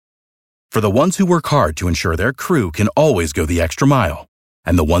For the ones who work hard to ensure their crew can always go the extra mile,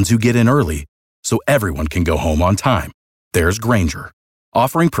 and the ones who get in early so everyone can go home on time, there's Grainger,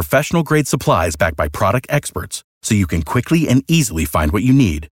 offering professional-grade supplies backed by product experts so you can quickly and easily find what you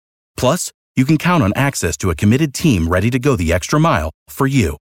need. Plus, you can count on access to a committed team ready to go the extra mile for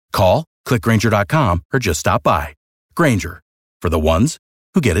you. Call, click Grainger.com, or just stop by. Grainger, for the ones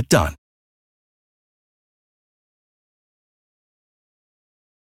who get it done.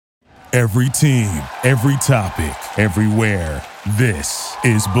 Every team, every topic, everywhere. This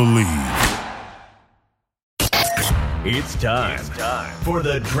is Believe. It's time for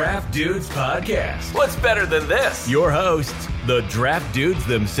the Draft Dudes Podcast. What's better than this? Your hosts, the Draft Dudes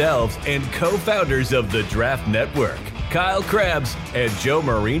themselves and co-founders of the Draft Network, Kyle Krebs and Joe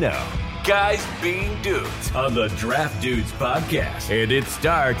Marino. Guys being dudes on the Draft Dudes Podcast. And it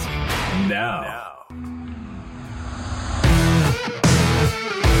starts now.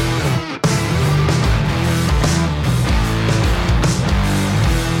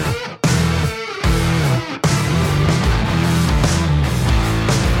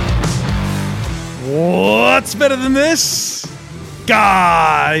 What's better than this?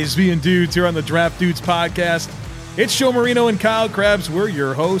 Guys being dudes here on the Draft Dudes Podcast. It's Joe Marino and Kyle Krebs. We're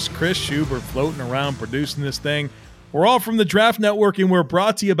your hosts, Chris Schubert, floating around producing this thing. We're all from the Draft Network, and we're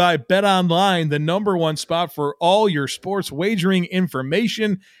brought to you by BetOnline, the #1 spot for all your sports wagering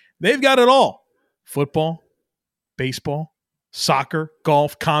information. They've got it all. Football, baseball, soccer,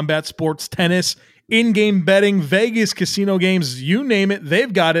 golf, combat sports, tennis, in-game betting, Vegas, casino games, you name it,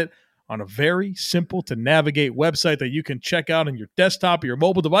 they've got it on a very simple-to-navigate website that you can check out on your desktop or your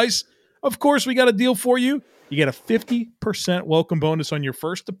mobile device. Of course, we got a deal for you. You get a 50% welcome bonus on your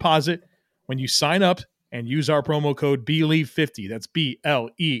first deposit when you sign up and use our promo code BLEAV50. That's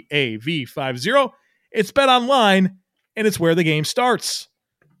BLEAV50. It's BetOnline, and it's where the game starts.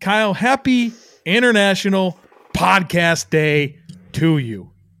 Kyle, happy International Podcast Day to you.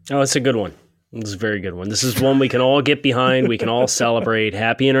 Oh, it's a good one. It's a very good one. This is one we can all get behind. We can all celebrate.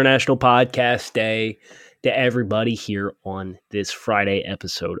 Happy International Podcast Day to everybody here on this Friday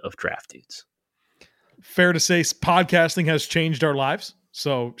episode of Draft Dudes. Fair to say podcasting has changed our lives.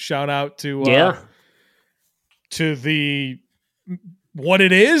 So shout out to the what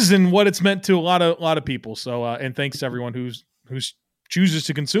it is and what it's meant to a lot of people. So and thanks to everyone who's chooses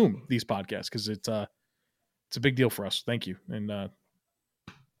to consume these podcasts, because it's a big deal for us. Thank you. And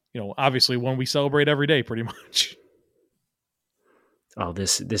obviously one we celebrate every day pretty much. Oh,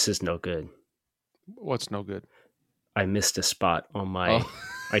 this is no good. What's no good? I missed a spot on my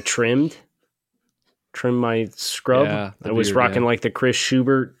I trimmed my scrub. Yeah, I was rocking like the Chris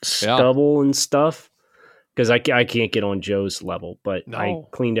Schubert stubble and stuff because I can't get on Joe's level, but I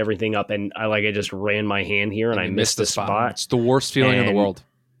cleaned everything up and I just ran my hand here and I missed the spot. It's the worst feeling in the world.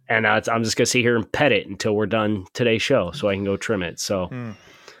 And I'm just going to sit here and pet it until we're done today's show so I can go trim it. So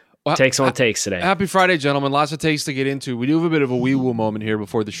takes on takes today. Happy Friday, gentlemen. Lots of takes to get into. We do have a bit of a wee-woo moment here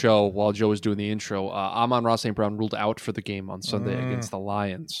before the show while Joe is doing the intro. Amon-Ra St. Brown ruled out for the game on Sunday against the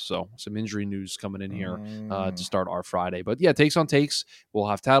Lions. So some injury news coming in here to start our Friday. But yeah, takes on takes. We'll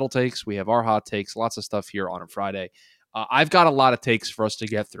have tattle takes. We have our hot takes. Lots of stuff here on a Friday. I've got a lot of takes for us to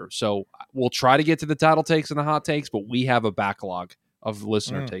get through. So we'll try to get to the tattle takes and the hot takes, but we have a backlog of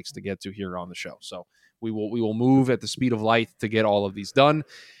listener takes to get to here on the show. So we will move at the speed of light to get all of these done.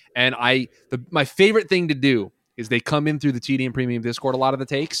 And my favorite thing to do is they come in through the TD and Premium Discord, a lot of the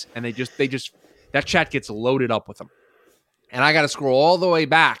takes, and they just that chat gets loaded up with them. And I got to scroll all the way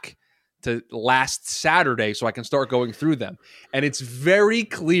back to last Saturday so I can start going through them. And it's very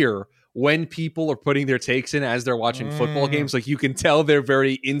clear when people are putting their takes in as they're watching football games. Like, you can tell they're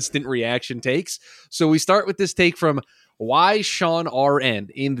very instant reaction takes. So we start with this take from Why Sean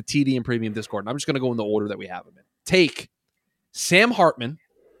RN in the TD and Premium Discord. And I'm just going to go in the order that we have them in. Take: Sam Hartman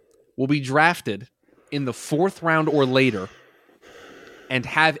will be drafted in the 4th round or later and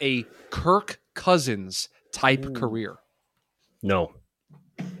have a Kirk Cousins type career. No.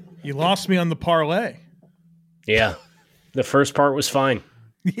 You lost me on the parlay. Yeah. The first part was fine.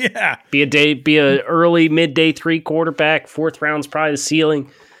 Yeah. Be a early midday 3 quarterback. 4th round's probably the ceiling.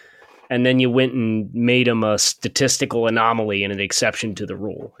 And then you went and made him a statistical anomaly and an exception to the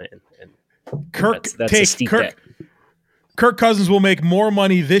rule. And that's a steep bet. Kirk Cousins will make more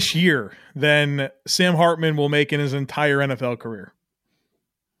money this year than Sam Hartman will make in his entire NFL career.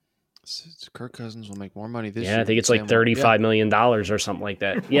 Kirk Cousins will make more money this year. Yeah, I think it's like $35 million or something like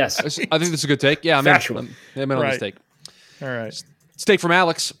that. Yes. I think that's a good take. Yeah, I'm in on this take. All right. Let's take from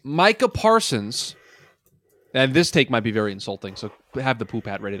Alex. Micah Parsons, and this take might be very insulting, so have the poop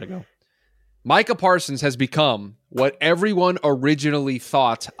hat ready to go. Micah Parsons has become what everyone originally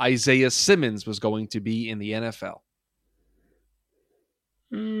thought Isaiah Simmons was going to be in the NFL.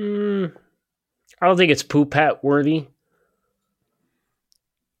 I don't think it's poop-hat worthy.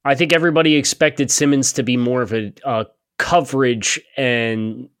 I think everybody expected Simmons to be more of a coverage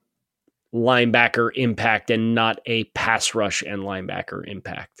and linebacker impact and not a pass rush and linebacker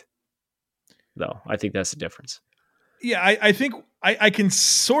impact. Though, I think that's the difference. Yeah, I think I can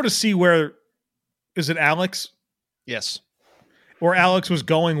sort of see where, is it Alex? Yes. Where Alex was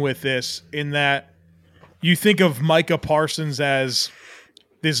going with this, in that you think of Micah Parsons as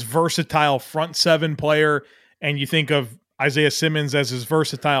this versatile front seven player, and you think of Isaiah Simmons as his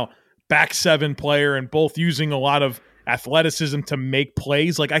versatile back seven player, and both using a lot of athleticism to make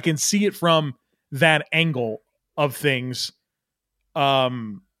plays. Like, I can see it from that angle of things.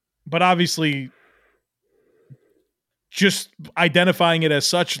 But obviously just identifying it as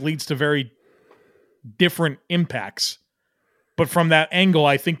such leads to very different impacts. But from that angle,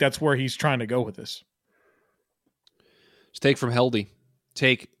 I think that's where he's trying to go with this. Take from Heldy.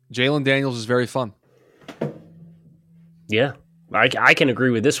 Take Jalen Daniels is very fun. Yeah, I can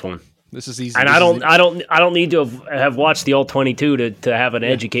agree with this one. This is easy. And I don't need to have watched the All-22 to have an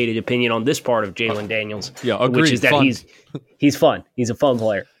educated opinion on this part of Jalen Daniels. Yeah, agreed. Which is that he's fun. He's a fun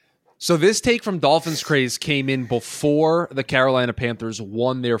player. So this take from Dolphins Craze came in before the Carolina Panthers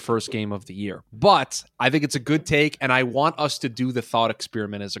won their first game of the year. But I think it's a good take, and I want us to do the thought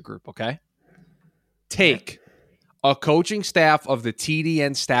experiment as a group, okay? Take a coaching staff of the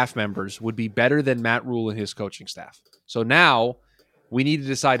TDN staff members would be better than Matt Rule and his coaching staff. So now we need to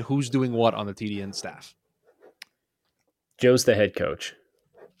decide who's doing what on the TDN staff. Joe's the head coach.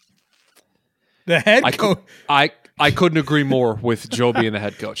 The head coach? I couldn't agree more with Joe being the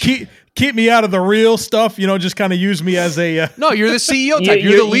head coach. Keep me out of the real stuff, just kind of use me as a... No, you're the CEO type.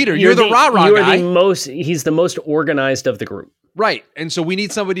 You're the leader. You're the rah-rah guy. He's the most organized of the group. Right. And so we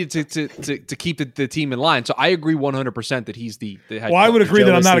need somebody to keep the team in line. So I agree 100% that he's the head coach. Well, I would agree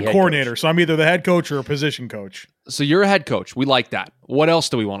that I'm not a coordinator, coach. So I'm either the head coach or a position coach. So you're a head coach. We like that. What else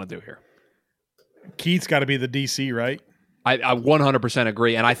do we want to do here? Keith's got to be the DC, right? I 100%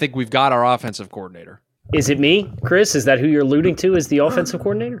 agree. And I think we've got our offensive coordinator. Is it me, Chris? Is that who you're alluding to as the offensive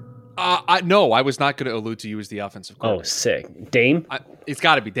coordinator? No, I was not going to allude to you as the offensive coordinator. Oh, sick. Dame? It's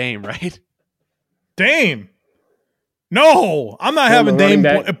got to be Dame, right? Dame? No, I'm not having Dame.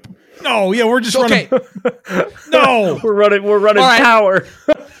 No, yeah, we're just running. No, we're running right. Power.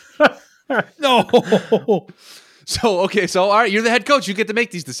 No. So all right, you're the head coach. You get to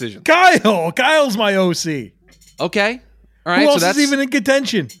make these decisions. Kyle's my OC. Okay. All right. Who else is even in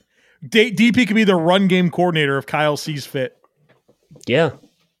contention? DP could be the run game coordinator if Kyle sees fit. Yeah.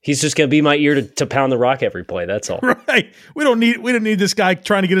 He's just going to be my ear to pound the rock every play. That's all. Right. We don't need this guy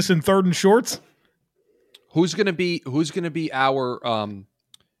trying to get us in third and shorts. Who's going to be our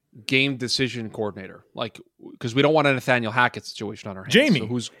game decision coordinator? Like, because we don't want a Nathaniel Hackett situation on our hands. Jamie. So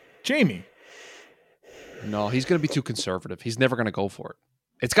who's Jamie? No, he's going to be too conservative. He's never going to go for it.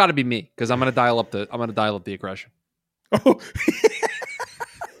 It's got to be me because I'm going to dial up the aggression. Oh.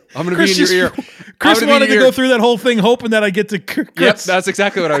 I'm going to be in your ear. Chris wanted to go through that whole thing hoping that I get to Chris. Yep, that's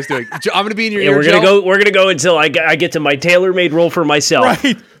exactly what I was doing. I'm going to be in your ear, We're going to go until I get to my tailor-made role for myself.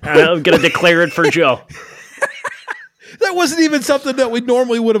 Right. And I'm going to declare it for Joe. That wasn't even something that we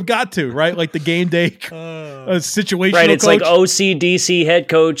normally would have got to, right? Like the game day situational right, it's coach. like OC, DC, head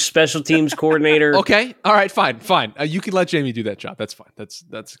coach, special teams coordinator. Okay, all right, fine. You can let Jamie do that job. That's fine. That's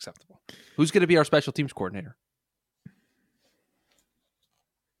acceptable. Who's going to be our special teams coordinator?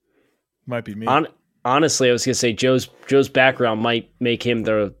 Might be me. Honestly, I was going to say Joe's background might make him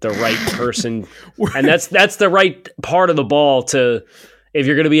the right person, and that's the right part of the ball to. If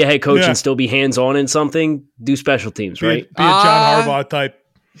you're going to be a head coach and still be hands-on in something, do special teams, right? Be a John Harbaugh type.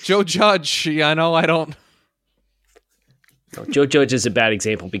 Joe Judge, I know I don't. No, Joe Judge is a bad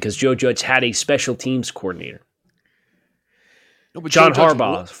example because Joe Judge had a special teams coordinator. No, but John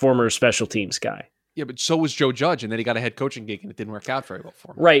Harbaugh, former special teams guy. Yeah, but so was Joe Judge, and then he got a head coaching gig, and it didn't work out very well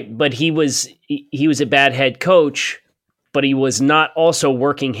for him. Right, but he was a bad head coach, but he was not also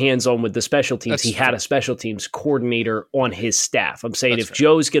working hands-on with the special teams. He had a special teams coordinator on his staff. I'm saying if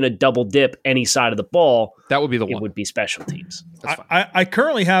Joe's going to double dip any side of the ball, that would be the one. It would be special teams. I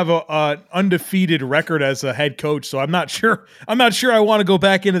currently have an undefeated record as a head coach, so I'm not sure I want to go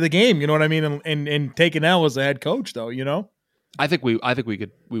back into the game. You know what I mean? And take an L as a head coach, though. You know. I think we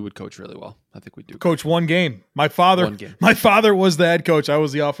would coach really well. I think we do. Coach one game. My father was the head coach. I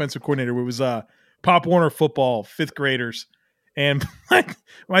was the offensive coordinator. It was Pop Warner football, 5th graders. And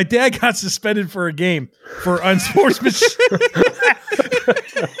my dad got suspended for a game for unsportsmanship.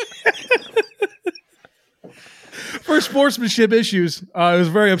 for sportsmanship issues, I was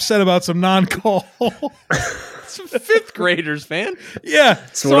very upset about some non-call. Some fifth graders, man. Yeah.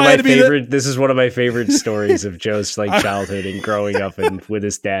 It's one of my favorite. This is one of my favorite stories of Joe's like childhood and growing up and with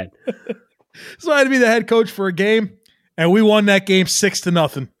his dad. So I had to be the head coach for a game, and we won that game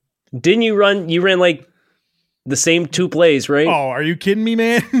 6-0. Didn't you run? You ran like the same 2 plays, right? Oh, are you kidding me,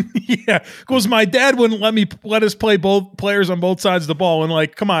 man? Yeah, because my dad wouldn't let us play both players on both sides of the ball. And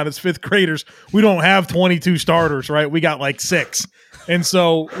like, come on, it's fifth graders. We don't have 22 starters, right? We got like 6, and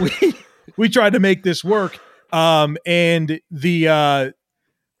so we tried to make this work. And the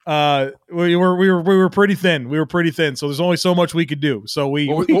we were pretty thin. We were pretty thin. So there's only so much we could do. So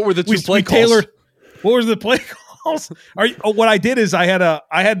what were the 2 play calls? What was the play calls? What I did is I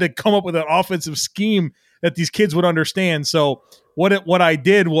had to come up with an offensive scheme that these kids would understand. So what I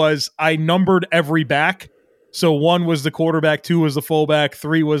did was I numbered every back. So 1 was the quarterback, 2 was the fullback,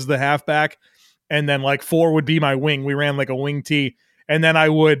 3 was the halfback, and then like 4 would be my wing. We ran like a wing T, and then I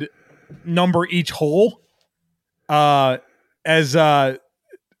would number each hole as 1,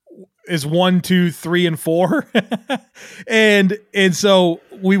 2, 3, and 4. and so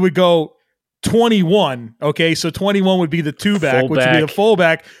we would go 21. Okay, so 21 would be the 2-back, which would be the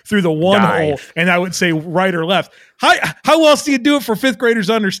fullback through the 1 hole, and I would say right or left. How else do you do it for fifth graders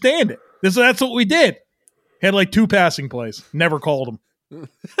to understand it? That's what we did. Had like 2 passing plays. Never called them.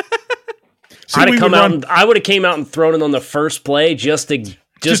 So I would have came out and thrown it on the first play just to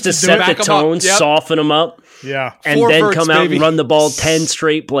set the tone, soften them up. Yeah. And then come out and run the ball 10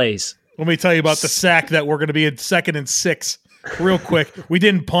 straight plays. Let me tell you about the sack that we're going to be in 2nd and 6. Real quick. We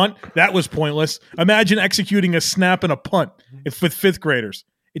didn't punt. That was pointless. Imagine executing a snap and a punt with fifth graders.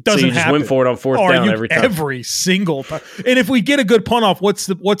 It doesn't happen. So you just win for it on 4th down every time. Every single time. And if we get a good punt off, what's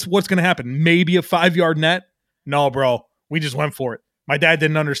going to happen? Maybe a 5-yard net? No, bro. We just went for it. My dad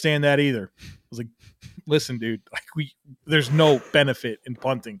didn't understand that either. I was like, listen, dude, there's no benefit in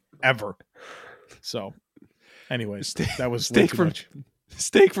punting ever. So, anyways, that was way too much.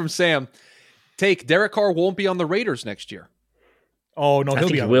 Steak from Sam. Derek Carr won't be on the Raiders next year. Oh no, he'll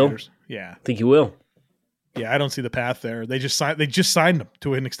be on the Raiders. Yeah, I think he will. Yeah, I don't see the path there. They just signed him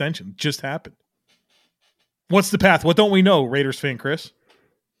to an extension. Just happened. What's the path? What don't we know, Raiders fan Chris?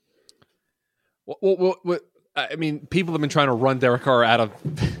 What I mean, people have been trying to run Derek Carr out of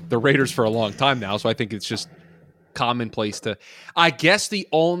the Raiders for a long time now, so I think it's just commonplace to. I guess the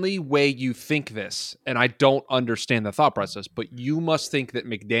only way you think this, and I don't understand the thought process, but you must think that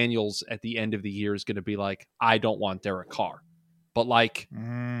McDaniels at the end of the year is going to be like, I don't want Derek Carr. But like,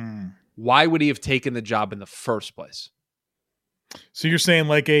 why would he have taken the job in the first place? So you're saying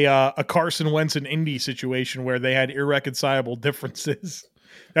like a Carson Wentz and Indy situation where they had irreconcilable differences.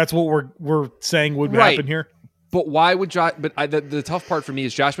 That's what we're saying would happen here. But why would Josh? But the tough part for me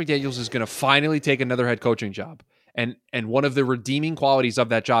is Josh McDaniels is going to finally take another head coaching job, and one of the redeeming qualities of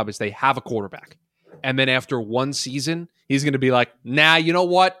that job is they have a quarterback. And then after one season, he's going to be like, nah, you know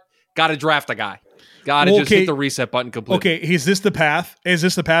what? Got to draft a guy. Got to just hit the reset button completely. Okay, is this the path?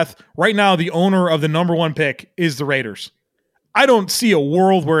 Right now, the owner of the number 1 pick is the Raiders. I don't see a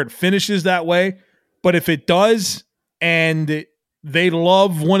world where it finishes that way, but if it does, and they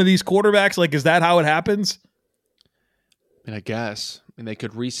love one of these quarterbacks, like, is that how it happens? I mean, I guess. I mean, they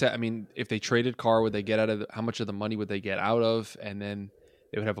could reset. I mean, if they traded Carr, would they get out of how much of the money would they get out of? And then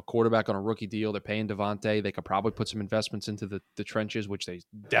they would have a quarterback on a rookie deal. They're paying Devontae. They could probably put some investments into the trenches, which they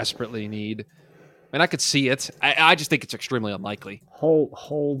desperately need. I mean, I could see it. I just think it's extremely unlikely.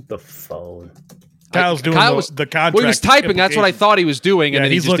 Hold the phone. Kyle's doing the contract. Well, he was typing. That's what I thought he was doing, and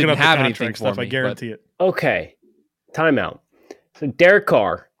then he's just didn't have anything stuff. For me. I guarantee it. Okay, timeout. So Derek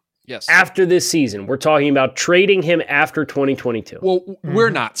Carr. Yes. After this season, we're talking about trading him after 2022. Well, we're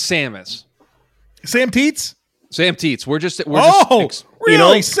not. Sam is. Sam Teets? Sam Teets. We're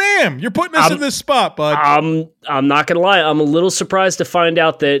really? Sam, you're putting us in this spot, bud. I'm not going to lie. I'm a little surprised to find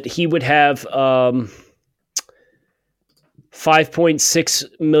out that he would have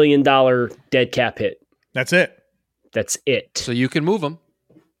 $5.6 million dead cap hit. That's it. So you can move him.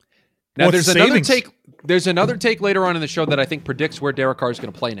 Now, there's another take later on in the show that I think predicts where Derek Carr is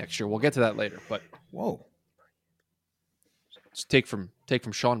going to play next year. We'll get to that later. But whoa, it's take from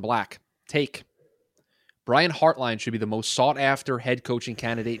Sean Black. Brian Hartline should be the most sought after head coaching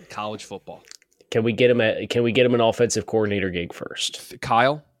candidate in college football. Can we get him an offensive coordinator gig first?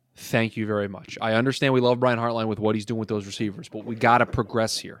 Kyle, thank you very much. I understand we love Brian Hartline with what he's doing with those receivers, but we got to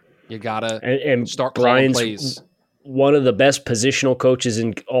progress here. You got to start calling plays. One of the best positional coaches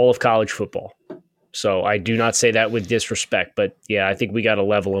in all of college football. So I do not say that with disrespect, but yeah, I think we got to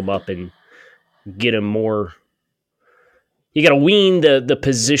level him up and get him more. You got to wean the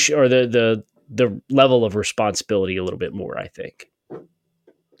position or the the level of responsibility a little bit more, I think.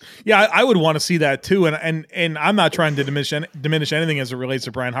 Yeah, I would want to see that too, and I'm not trying to diminish anything as it relates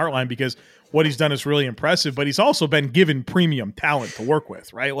to Brian Hartline, because what he's done is really impressive. But he's also been given premium talent to work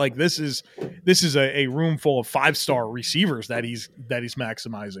with, right? Like this is a room full of 5-star receivers that he's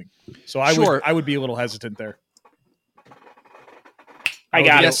maximizing. So I would be a little hesitant there. I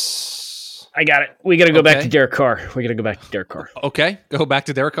got it. We got to go back to Derek Carr. Okay, go back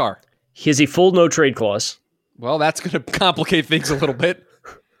to Derek Carr. He has a full no trade clause. Well, that's going to complicate things a little bit.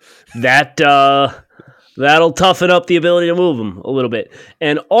 That'll toughen up the ability to move him a little bit.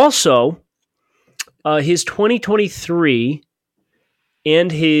 And also, his 2023 and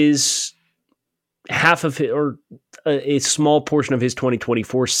his half of it, or a small portion of his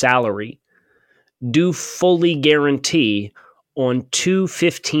 2024 salary do fully guarantee on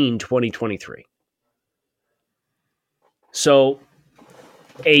 2/15/2023. So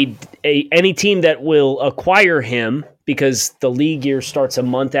any team that will acquire him, because the league year starts a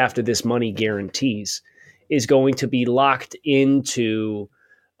month after this money guarantees, is going to be locked into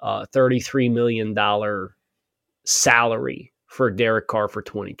 $33 million salary for Derek Carr for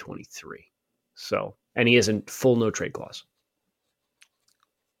 2023. So, and he has a full no trade clause.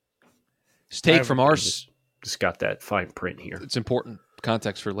 This take from our just got that fine print here. It's important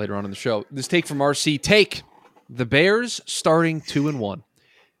context for later on in the show. This take from RC. Take the Bears starting 2-1,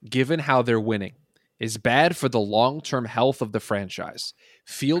 given how they're winning, is bad for the long-term health of the franchise.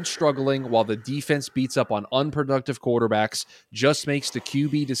 Field struggling while the defense beats up on unproductive quarterbacks just makes the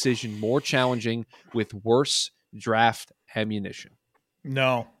QB decision more challenging with worse draft ammunition.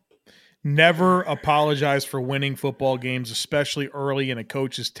 No. Never apologize for winning football games, especially early in a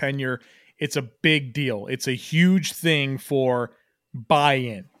coach's tenure. It's a big deal. It's a huge thing for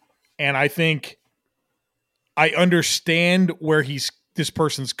buy-in. And I think I understand where this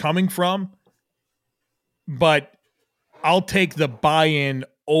person's coming from, but I'll take the buy-in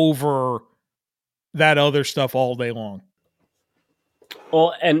over that other stuff all day long.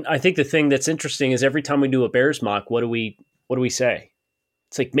 Well, and I think the thing that's interesting is every time we do a Bears mock, what do we say?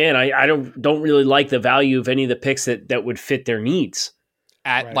 It's like, man, I don't really like the value of any of the picks that would fit their needs.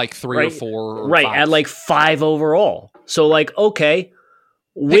 At like 3 or 4 or 5. At like 5 overall. So like, okay,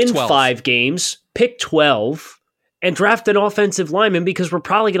 win 5 games, pick 12, and draft an offensive lineman, because we're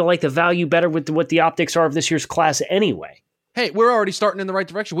probably going to like the value better with what the optics are of this year's class anyway. Hey, we're already starting in the right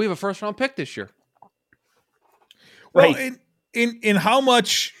direction. We have a first-round pick this year. Well, right. In how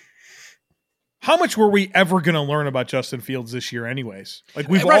much were we ever going to learn about Justin Fields this year anyways? Like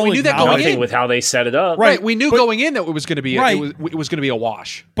we knew that going in with how they set it up. Right, we knew going in that it was going to be it was going to be a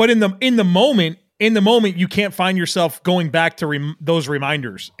wash. But in the moment, you can't find yourself going back to those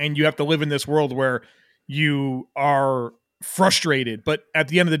reminders, and you have to live in this world where you are frustrated. But at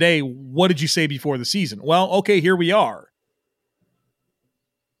the end of the day, what did you say before the season? Well, okay, here we are.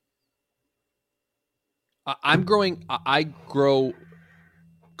 I grow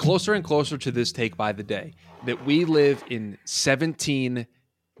closer and closer to this take by the day, that we live in 17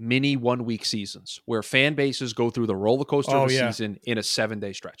 mini 1-week seasons where fan bases go through the roller coaster of a season in a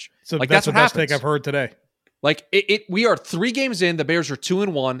 7-day stretch. So that's the best take I've heard today. Like we are 3 games in. The Bears are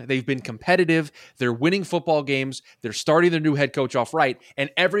 2-1. They've been competitive. They're winning football games. They're starting their new head coach off right, and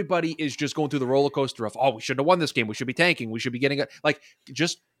everybody is just going through the roller coaster of, we should have won this game. We should be tanking. We should be getting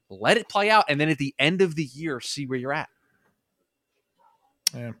just let it play out, and then at the end of the year, see where you're at.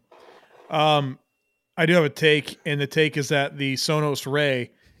 Yeah. I do have a take, and the take is that the Sonos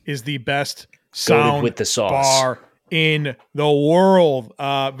Ray is the best sound with the sauce bar in the world.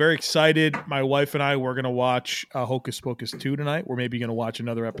 Very excited. My wife and I, we're going to watch Hocus Pocus 2 tonight. We're maybe going to watch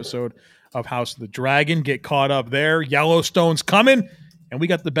another episode of House of the Dragon, get caught up there. Yellowstone's coming, and we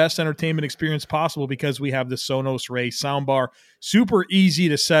got the best entertainment experience possible because we have the Sonos Ray soundbar. Super easy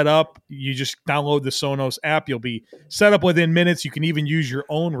to set up. You just download the Sonos app. You'll be set up within minutes. You can even use your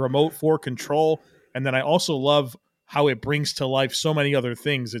own remote for control. And then I also love how it brings to life so many other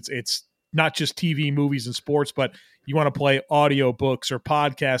things. It's not just TV, movies, and sports, but you want to play audio books or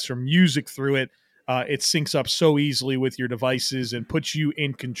podcasts or music through it. It syncs up so easily with your devices and puts you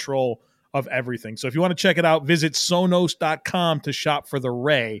in control of everything. So if you want to check it out, visit Sonos.com to shop for the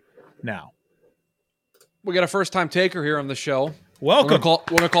Ray now. We got a first-time taker here on the show. Welcome. We're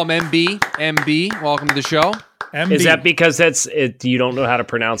going to call him MB. MB, welcome to the show. MB. Is that because that's it? You don't know how to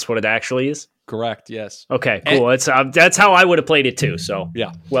pronounce what it actually is? Correct. Yes. Okay, cool. That's how I would have played it too. So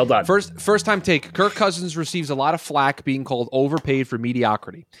yeah, well done. First time take. Kirk Cousins receives a lot of flack being called overpaid for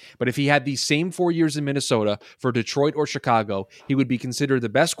mediocrity. But if he had these same 4 years in Minnesota for Detroit or Chicago, he would be considered the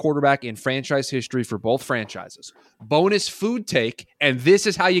best quarterback in franchise history for both franchises. Bonus food take, and this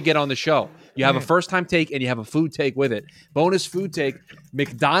is how you get on the show. You have a first time take and you have a food take with it. Bonus food take.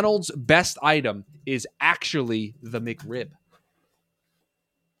 McDonald's best item is actually the McRib.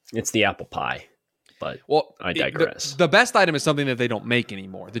 It's the apple pie, but I digress. The best item is something that they don't make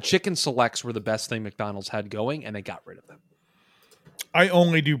anymore. The chicken selects were the best thing McDonald's had going, and they got rid of them. I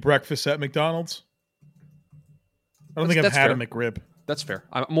only do breakfast at McDonald's. I don't think I've had a McRib. That's fair.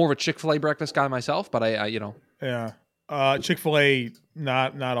 I'm more of a Chick-fil-A breakfast guy myself, but I Yeah. Chick-fil-A,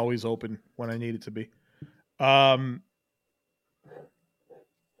 not always open when I need it to be. Have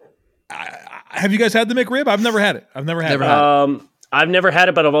you guys had the McRib? I've never had it. I've never had it. I've never had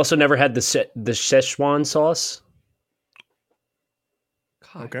it, but I've also never had the Szechuan sauce.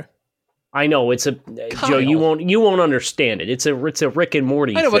 Okay. I know it's Joe. You won't understand it. It's a Rick and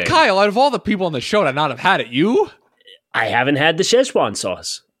Morty. I know, thing. But Kyle, out of all the people on the show to not have had it, I haven't had the Szechuan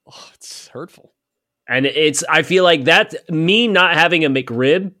sauce. Oh, it's hurtful. And I feel like that me not having a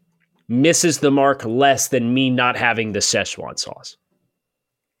McRib misses the mark less than me not having the Szechuan sauce.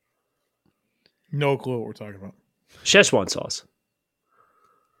 No clue what we're talking about. Szechuan sauce.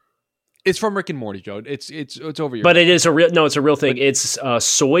 It's from Rick and Morty, Joe. It's over your. But it is it's a real thing. It's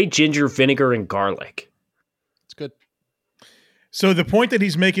soy, ginger, vinegar, and garlic. It's good. So the point that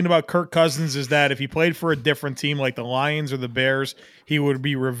he's making about Kirk Cousins is that if he played for a different team like the Lions or the Bears, he would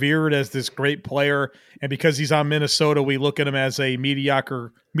be revered as this great player. And because he's on Minnesota, we look at him as a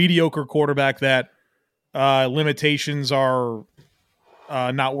mediocre quarterback that limitations are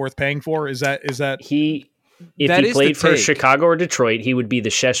not worth paying for. Is that If he played for Chicago or Detroit, he would be the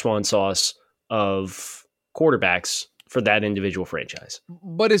Szechuan sauce of quarterbacks for that individual franchise.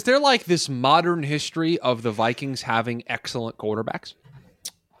 But is there like this modern history of the Vikings having excellent quarterbacks?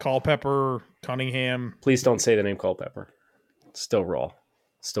 Culpepper, Cunningham. Please don't say the name Culpepper. It's still raw.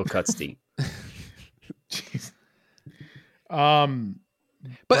 Still cuts deep. Jeez.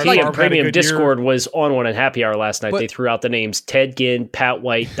 But Premium Discord was on one at Happy Hour last night. They threw out the names Ted Ginn, Pat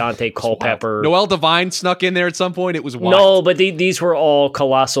White, Dante Culpepper. Noel Devine snuck in there at some point. It was wild. No, but these were all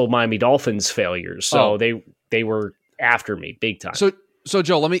colossal Miami Dolphins failures. So they were after me big time. So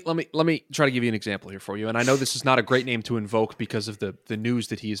Joe, let me try to give you an example here for you. And I know this is not a great name to invoke because of the news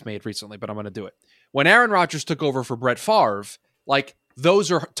that he has made recently, but I'm going to do it. When Aaron Rodgers took over for Brett Favre, like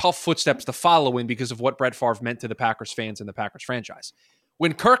those are tough footsteps to follow in because of what Brett Favre meant to the Packers fans and the Packers franchise.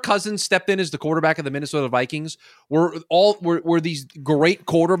 When Kirk Cousins stepped in as the quarterback of the Minnesota Vikings, were these great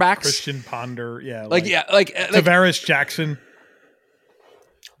quarterbacks? Christian Ponder, yeah. Like Tavares Jackson.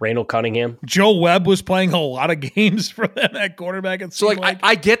 Randall Cunningham. Joe Webb was playing a lot of games for them at quarterback.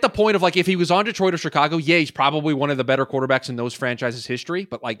 I get the point of like if he was on Detroit or Chicago, he's probably one of the better quarterbacks in those franchises' history.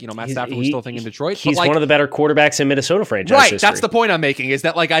 But like, Matt Stafford was still thinking Detroit. He's one of the better quarterbacks in Minnesota franchise history. That's the point I'm making, is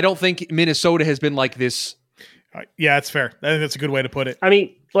that like I don't think Minnesota has been like this. Yeah, it's fair. I think that's a good way to put it. I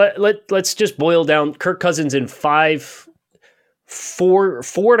mean, let's just boil down Kirk Cousins in four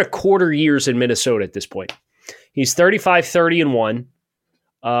and a quarter years in Minnesota at this point. He's 35-30-1.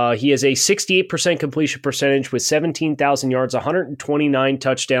 He has a 68% completion percentage with 17,000 yards, 129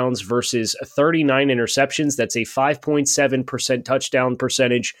 touchdowns versus 39 interceptions. That's a 5.7% touchdown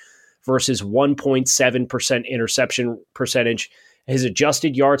percentage versus 1.7% interception percentage. His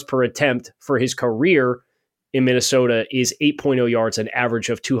adjusted yards per attempt for his career in Minnesota is 8.0 yards, an average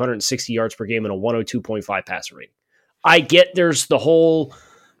of 260 yards per game and a 102.5 passer rating. I get there's the whole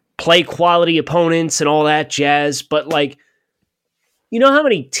play quality opponents and all that jazz, but like, you know how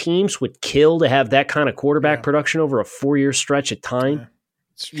many teams would kill to have that kind of quarterback production over a 4-year stretch of time?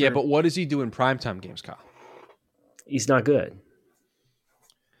 Yeah, but what does he do in primetime games, Kyle? He's not good.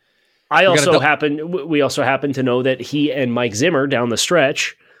 We also happen to know that he and Mike Zimmer down the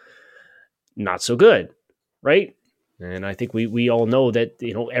stretch, not so good, right? And I think we all know that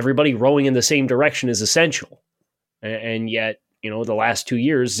everybody rowing in the same direction is essential, and yet the last 2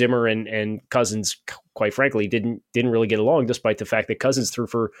 years Zimmer and Cousins, quite frankly, didn't really get along, despite the fact that Cousins threw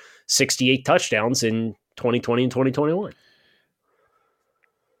for 68 touchdowns in 2020 and 2021.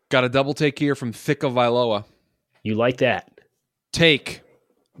 Got a double take here from Thicka Vailoa. You like that? Take.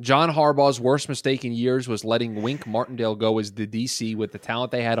 John Harbaugh's worst mistake in years was letting Wink Martindale go as the DC. With the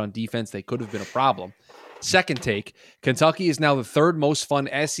talent they had on defense, they could have been a problem. Second take, Kentucky is now the third most fun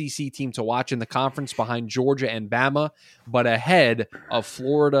SEC team to watch in the conference behind Georgia and Bama, but ahead of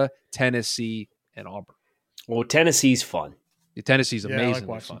Florida, Tennessee, and Auburn. Well, Tennessee's fun. Tennessee's Yeah, I amazing. like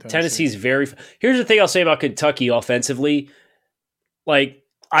watching Tennessee. Tennessee's very. Here's the thing I'll say about Kentucky offensively. Like,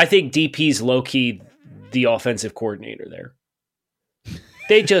 I think DP's low key the offensive coordinator there.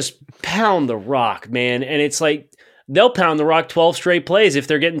 They just pound the rock, man, and it's like they'll pound the rock 12 straight plays if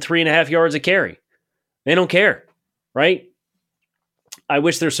they're getting 3.5 yards a carry. They don't care, right? I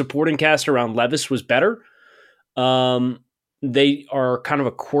wish their supporting cast around Levis was better. They are kind of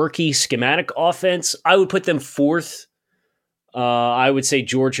a quirky schematic offense. I would put them fourth. I would say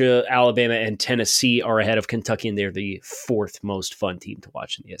Georgia, Alabama, and Tennessee are ahead of Kentucky, and they're the fourth most fun team to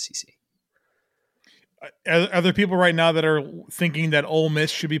watch in the SEC. Are there people right now that are thinking that Ole Miss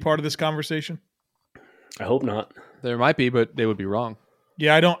should be part of this conversation? I hope not. There might be, but they would be wrong.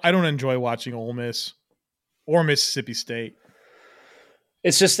 Yeah, I don't enjoy watching Ole Miss or Mississippi State.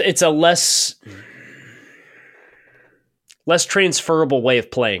 It's a less transferable way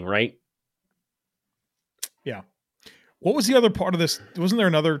of playing, right? Yeah. What was the other part of this? Wasn't there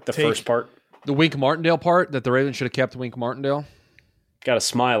another first part? The Wink Martindale part, that the Ravens should have kept Wink Martindale? Got a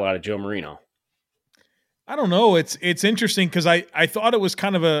smile out of Joe Marino. I don't know. It's interesting because I thought it was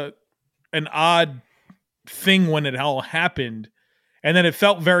kind of an odd thing when it all happened, and then it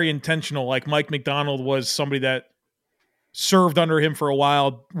felt very intentional. Like Mike McDonald was somebody that served under him for a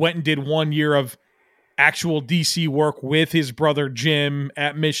while, went and did 1 year of actual DC work with his brother Jim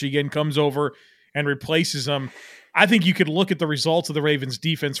at Michigan, comes over and replaces him. I think you could look at the results of the Ravens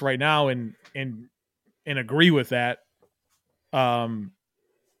defense right now and agree with that.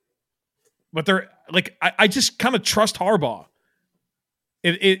 But they're like, I just kind of trust Harbaugh.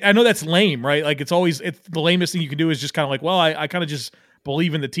 I know that's lame, right? Like it's the lamest thing you can do is just kind of like, well, I kind of just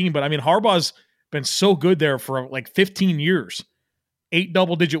believe in the team. But I mean, Harbaugh's been so good there for like 15 years, 8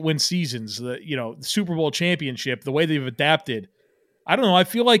 double-digit win seasons, the Super Bowl championship, the way they've adapted. I don't know. I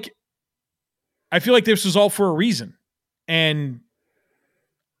feel like this was all for a reason. And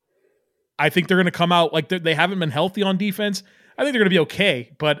I think they're going to come out like they haven't been healthy on defense. I think they're going to be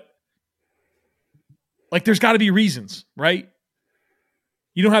okay, but like there's got to be reasons, right?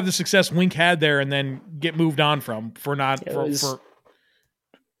 You don't have the success Wink had there and then get moved on from It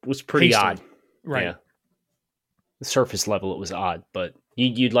was pretty hastily. odd. Right. Yeah. The surface level, it was odd, but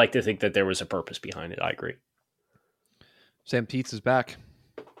you'd like to think that there was a purpose behind it. I agree. Sam Teets is back.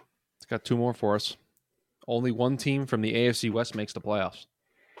 He's got 2 more for us. Only one team from the AFC West makes the playoffs.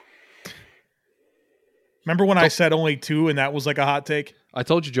 Remember when I said only 2 and that was like a hot take? I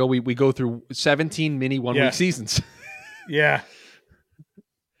told you, Joe, we go through 17 mini one-week seasons. Yeah.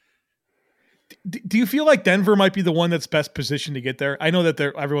 Do you feel like Denver might be the one that's best positioned to get there? I know that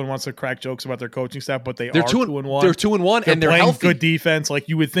everyone wants to crack jokes about their coaching staff, but they're 2-1. They're 2-1, and they're playing healthy. Good defense. Like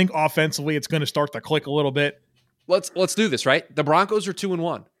you would think offensively, it's going to start to click a little bit. Let's do this, right? The Broncos are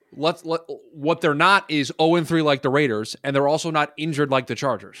 2-1. What they're not is 0-3 like the Raiders, and they're also not injured like the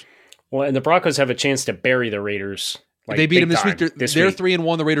Chargers. Well, and the Broncos have a chance to bury the Raiders. Like, they beat them this week. They're week.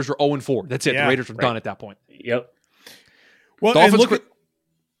 3-1. The Raiders are 0-4. That's it. Yeah, the Raiders are done at that point. Yep. Well, and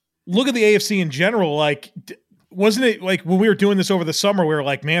look at the AFC in general. Like, wasn't it like when we were doing this over the summer, we were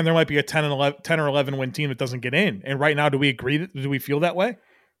like, man, there might be a 10 or 11 win team that doesn't get in. And right now, do we agree? Do we feel that way?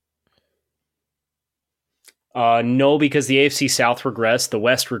 No, because the AFC South regressed. The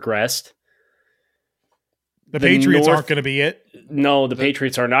West regressed. The Patriots aren't going to be it. No, the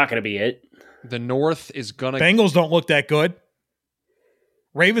Patriots are not going to be it. The North is going to... Bengals don't look that good.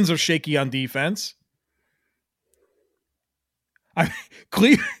 Ravens are shaky on defense.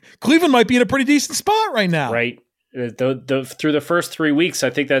 Cleveland might be in a pretty decent spot right now. Right. Through the first 3 weeks, I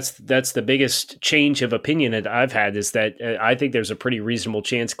think that's the biggest change of opinion that I've had is that I think there's a pretty reasonable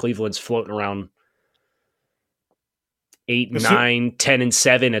chance Cleveland's floating around 8, 9, 10, and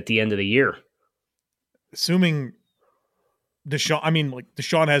 7 at the end of the year. Assuming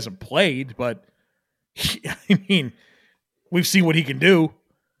Deshaun hasn't played, but we've seen what he can do.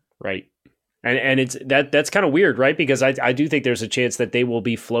 Right. And it's that's kind of weird, right? Because I do think there's a chance that they will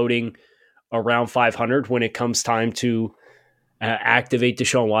be floating around 500 when it comes time to activate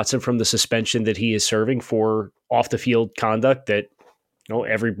Deshaun Watson from the suspension that he is serving for off the field conduct that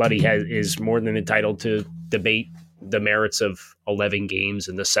everybody is more than entitled to debate the merits of 11 games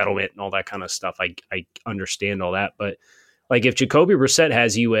and the settlement and all that kind of stuff. I understand all that, but like if Jacoby Brissett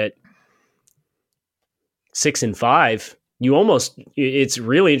has you at 6-5, it's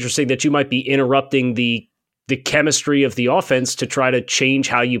really interesting that you might be interrupting the chemistry of the offense to try to change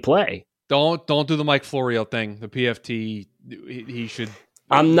how you play. Don't do the Mike Florio thing. The PFT, he should.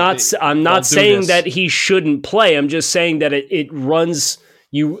 I'm not saying that he shouldn't play. I'm just saying that it runs.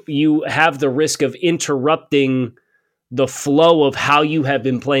 You have the risk of interrupting the flow of how you have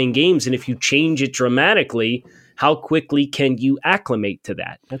been playing games, and if you change it dramatically, how quickly can you acclimate to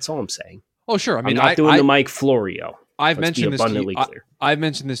that? That's all I'm saying. Oh, sure. I mean, I'm not doing the Mike Florio. I've mentioned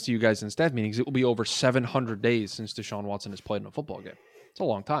this to you guys in staff meetings. It will be over 700 days since Deshaun Watson has played in a football game. It's a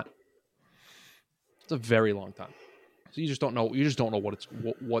long time. It's a very long time. So you just don't know. You just don't know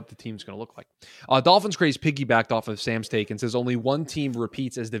what the team's going to look like. Dolphins Craze piggybacked off of Sam's take and says only one team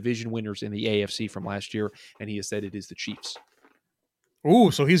repeats as division winners in the AFC from last year, and he has said it is the Chiefs.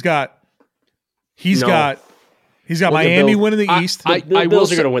 Ooh, so he's got Miami winning the East. The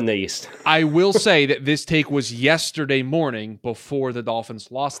Bills are going to win the East. I will say that this take was yesterday morning before the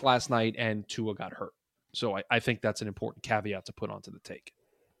Dolphins lost last night and Tua got hurt. So I think that's an important caveat to put onto the take.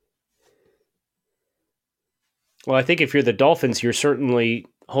 Well, I think if you're the Dolphins, you're certainly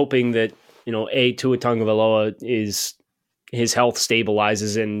hoping that, Tua Tagovailoa his health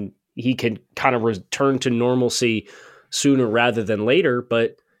stabilizes and he can kind of return to normalcy sooner rather than later.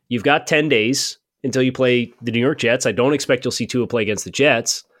 But you've got 10 days until you play the New York Jets. I don't expect you'll see Tua play against the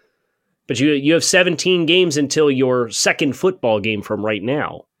Jets. But you have 17 games until your second football game from right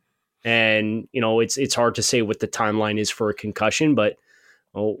now. And, it's hard to say what the timeline is for a concussion, but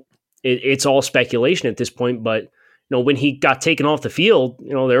it's all speculation at this point. But, when he got taken off the field,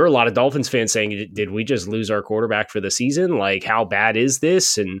 there were a lot of Dolphins fans saying, did we just lose our quarterback for the season? Like, how bad is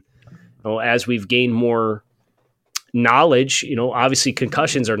this? And as we've gained more knowledge, obviously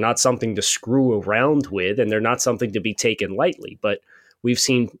concussions are not something to screw around with, and they're not something to be taken lightly. But we've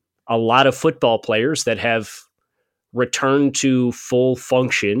seen a lot of football players that have returned to full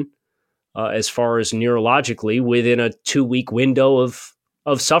function as far as neurologically within a 2-week window of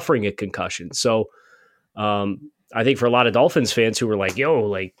suffering a concussion. So I think for a lot of Dolphins fans who were like,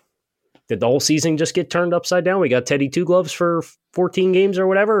 did the whole season just get turned upside down? We got Teddy Two Gloves for 14 games or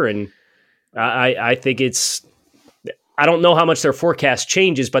whatever. And I think I don't know how much their forecast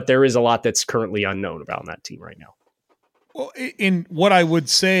changes, but there is a lot that's currently unknown about that team right now. Well, in what I would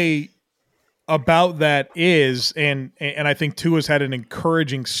say about that is, and I think Tua's had an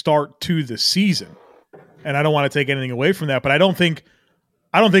encouraging start to the season, and I don't want to take anything away from that, but I don't think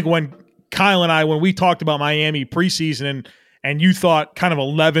when Kyle and I, when we talked about Miami preseason and you thought kind of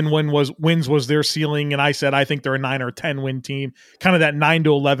 11 wins was their ceiling, and I said I think they're a 9 or 10 win team, kind of that 9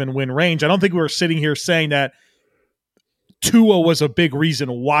 to 11 win range. I don't think we were sitting here saying that Tua was a big reason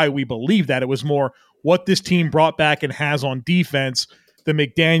why we believe that. It was more what this team brought back and has on defense, the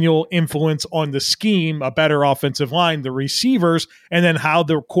McDaniel influence on the scheme, a better offensive line, the receivers, and then how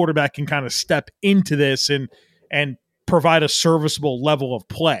the quarterback can kind of step into this and provide a serviceable level of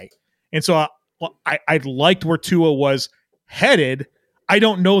play. And so I liked where Tua was headed. I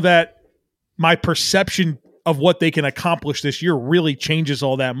don't know that my perception of what they can accomplish this year really changes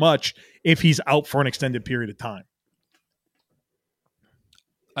all that much if he's out for an extended period of time.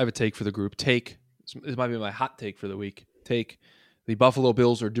 I have a take for the group. This might be my hot take for the week. The Buffalo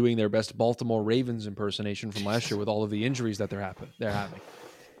Bills are doing their best Baltimore Ravens impersonation from last year with all of the injuries that they're having. Yeah,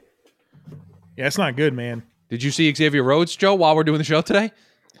 it's not good, man. Did you see Xavier Rhodes, Joe, while we're doing the show today?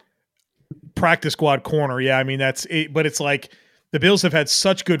 Practice squad corner. Yeah, I mean, that's it. But it's like the Bills have had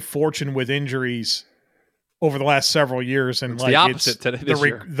such good fortune with injuries over the last several years. And it's the opposite today, this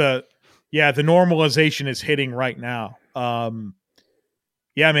year. The normalization is hitting right now.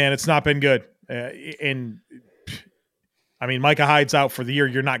 Yeah, man, it's not been good. And I mean, Micah Hyde's out for the year.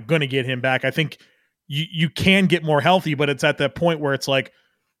 You're not going to get him back. I think you can get more healthy, but it's at that point where it's like,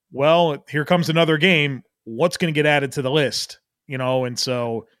 well, here comes another game. What's going to get added to the list? And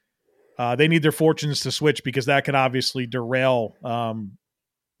so they need their fortunes to switch because that could obviously derail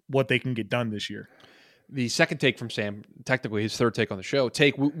what they can get done this year. The second take from Sam, technically his third take on the show,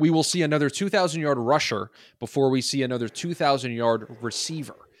 we will see another 2,000-yard rusher before we see another 2,000-yard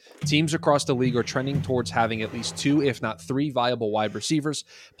receiver. Teams across the league are trending towards having at least 2, if not 3, viable wide receivers,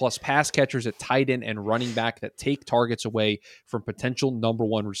 plus pass catchers at tight end and running back that take targets away from potential number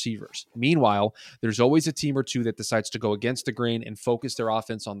 1 receivers. Meanwhile, there's always a team or two that decides to go against the grain and focus their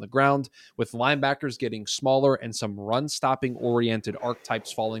offense on the ground, with linebackers getting smaller and some run-stopping oriented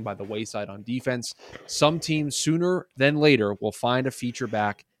archetypes falling by the wayside on defense. Some teams sooner than later will find a feature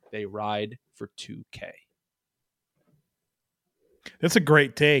back they ride for 2K. That's a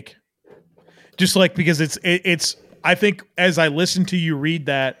great take. Just like, because it's, I think as I listened to you read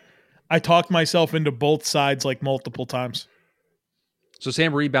that, I talked myself into both sides like multiple times. So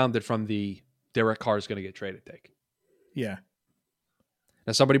Sam rebounded from the Derek Carr is going to get traded take. Yeah.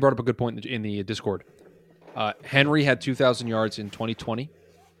 Now somebody brought up a good point in the Discord. Henry had 2,000 yards in 2020,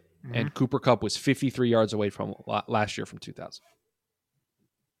 and Cooper Kupp was 53 yards away from last year from 2,000.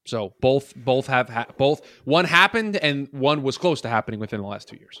 So both one happened and one was close to happening within the last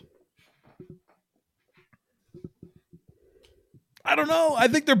 2 years. I don't know. I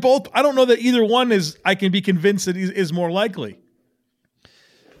think they're both. I don't know that either one is. I can be convinced that is more likely.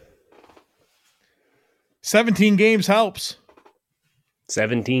 17 games helps.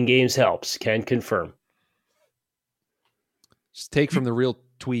 17 games helps. Can confirm. Just take from the real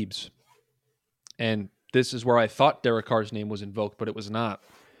tweebs. And this is where I thought Derek Carr's name was invoked, but it was not.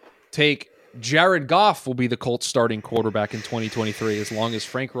 Take Jared Goff will be the Colts starting quarterback in 2023 as long as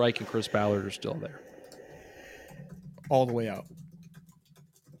Frank Reich and Chris Ballard are still there. All the way out.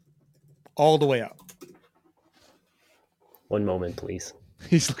 All the way out. One moment, please.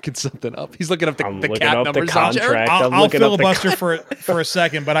 He's looking something up. He's looking up the looking cap up numbers. the contract. I'll filibuster for a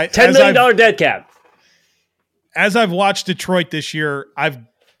second, but $10 million dead cap. As I've watched Detroit this year, I've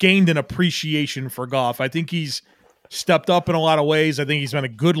gained an appreciation for Goff. I think he's stepped up in a lot of ways. I think he's been a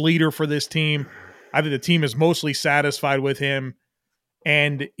good leader for this team. I think the team is mostly satisfied with him.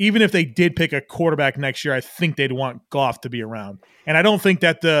 And even if they did pick a quarterback next year, I think they'd want Goff to be around. And I don't think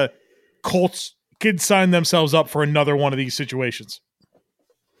that the Colts could sign themselves up for another one of these situations.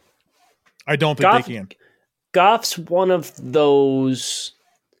 I don't think they can. Goff's one of those.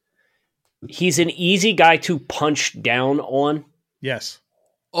 He's an easy guy to punch down on. Yes.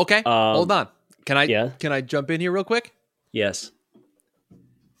 Okay, hold on. Can I jump in here real quick? Yes.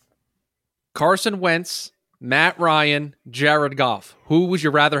 Carson Wentz, Matt Ryan, Jared Goff. Who would you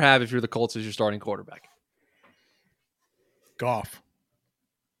rather have if you're the Colts as your starting quarterback? Goff.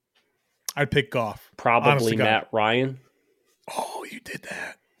 I'd pick Goff. Probably Matt Ryan. Oh, you did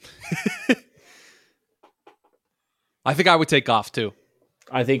that. I think I would take Goff too.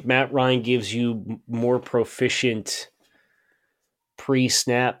 I think Matt Ryan gives you more proficient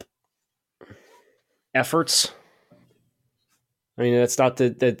pre-snap efforts. I mean, that's not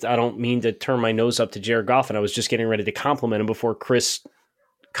that I don't mean to turn my nose up to Jared Goff, and I was just getting ready to compliment him before Chris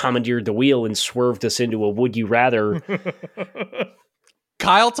commandeered the wheel and swerved us into a would you rather.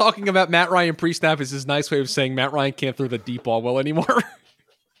 Kyle talking about Matt Ryan pre-snap is his nice way of saying Matt Ryan can't throw the deep ball well anymore.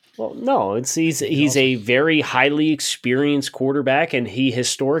 Well, no, he's a very highly experienced quarterback, and he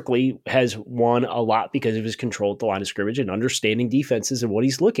historically has won a lot because of his control at the line of scrimmage and understanding defenses and what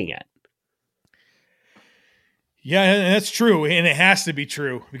he's looking at. Yeah, that's true, and it has to be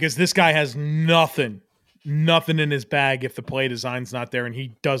true because this guy has nothing in his bag if the play design's not there, and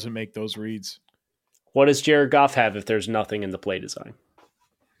he doesn't make those reads. What does Jared Goff have if there's nothing in the play design?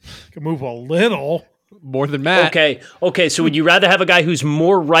 Can move a little. More than Matt. Okay. So would you rather have a guy who's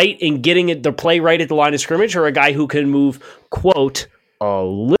more right in getting the play right at the line of scrimmage or a guy who can move, quote, a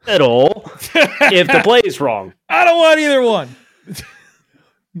little if the play is wrong? I don't want either one.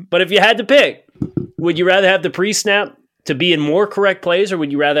 But if you had to pick, would you rather have the pre-snap to be in more correct plays or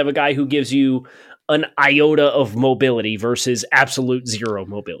would you rather have a guy who gives you an iota of mobility versus absolute zero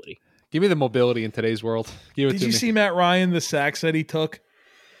mobility? Give me the mobility in today's world. Did you see Matt Ryan, the sacks that he took?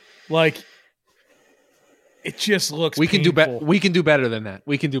 Like, it just looks we can painful. We can do better than that.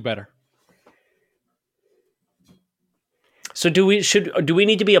 We can do better. So do we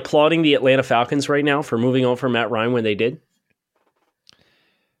need to be applauding the Atlanta Falcons right now for moving on from Matt Ryan when they did?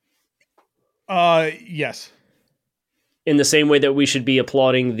 Yes. In the same way that we should be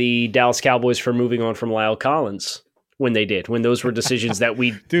applauding the Dallas Cowboys for moving on from Lyle Collins when they did, when those were decisions that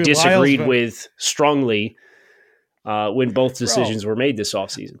we disagreed with strongly when both decisions were made this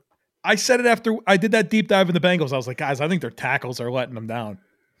offseason. I said it after I did that deep dive in the Bengals. I was like, guys, I think their tackles are letting them down.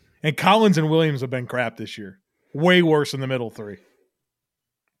 And Collins and Williams have been crap this year. Way worse in the middle three.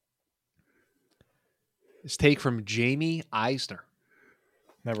 This take from Jamie Eisner.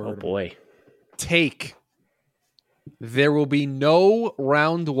 Never heard of boy. him. Take. There will be no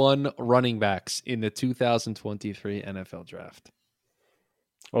round one running backs in the 2023 NFL draft.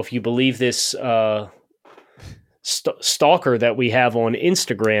 Well, if you believe this stalker that we have on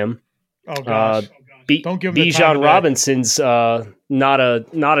Instagram, don't give him the time Bijan of Robinson's not a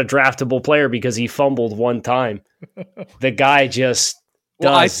draftable player because he fumbled one time. The guy just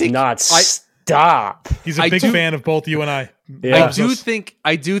does not stop. He's a big fan of both you and I. Yeah.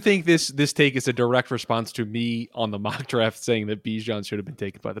 I do think this take is a direct response to me on the mock draft saying that Bijan should have been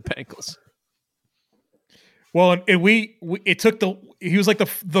taken by the Bengals. Well, and it took he was like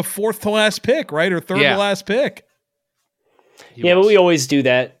the fourth to last pick, right? Or third to last pick. But we always do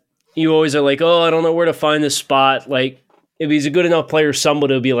that. You always are like, oh, I don't know where to find this spot. Like, if he's a good enough player,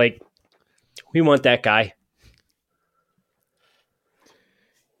 somebody will be like, we want that guy.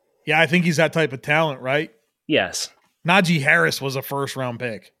 Yeah, I think he's that type of talent, right? Yes. Najee Harris was a first-round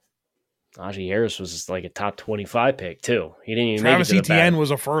pick. Najee Harris was like a top 25 pick, too. He didn't even Travis make it to Etienne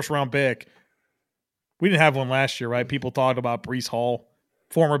was a first-round pick. We didn't have one last year, right? People talked about Breece Hall,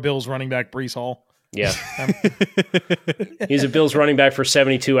 former Bills running back Breece Hall. Yeah. He was a Bills running back for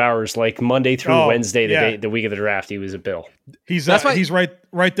 72 hours, like Monday through Wednesday, the week of the draft. He was a Bill. He's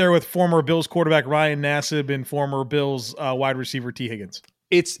right there with former Bills quarterback Ryan Nassib and former Bills wide receiver T. Higgins.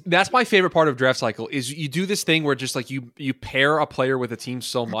 That's my favorite part of draft cycle is you do this thing where just like you pair a player with a team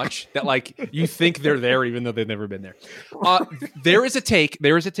so much that like you think they're there even though they've never been there. There is a take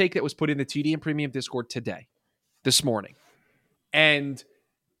that was put in the TD and Premium Discord this morning, and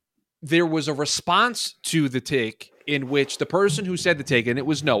there was a response to the take in which the person who said the take, and it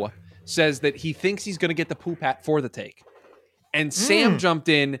was Noah, says that he thinks he's going to get the poop hat for the take, and Sam jumped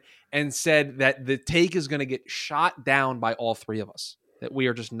in and said that the take is going to get shot down by all three of us. That we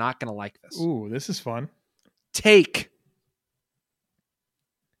are just not going to like this. Ooh, this is fun. Take.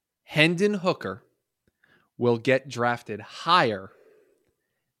 Hendon Hooker will get drafted higher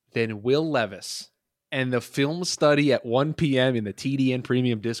than Will Levis. And the film study at 1 p.m. in the TDN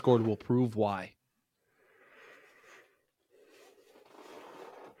Premium Discord will prove why.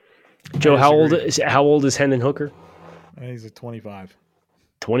 Joe, how old is Hendon Hooker? He's at 25.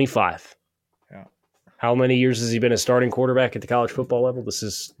 25. Yeah. How many years has he been a starting quarterback at the college football level? This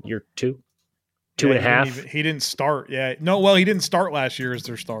is year 2? Two and a half? He didn't start. Yeah. No, well, he didn't start last year as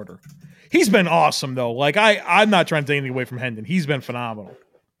their starter. He's been awesome, though. Like, I'm not trying to take anything away from Hendon. He's been phenomenal.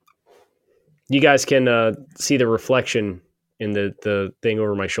 You guys can see the reflection in the thing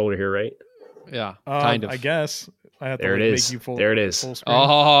over my shoulder here, right? Yeah, kind of. I guess. I have there to it is. make you full, there it is. full screen.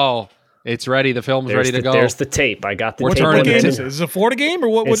 Oh, it's ready. The film's ready to go. There's the tape. I got the tape. What game is it? Is it a Florida game or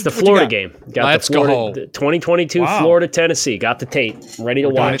what? It's the Florida game. Let's go. 2022 Florida, Tennessee. Got the tape. Ready to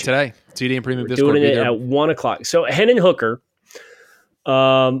watch. Doing it today. TD and Premium Discord. Doing it at 1 o'clock. So Hendon Hooker,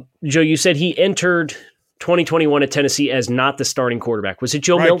 Joe, you said he entered 2021 at Tennessee as not the starting quarterback. Was it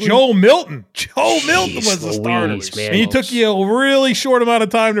Joe Milton? Joe Milton. Joe Milton was the starter. Man. And he took you a really short amount of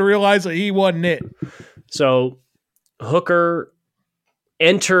time to realize that he wasn't it. So Hooker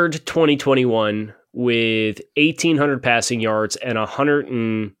entered 2021 with 1,800 passing yards and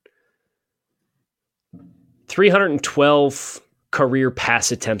 312 career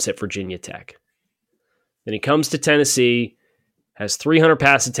pass attempts at Virginia Tech. Then he comes to Tennessee, has 300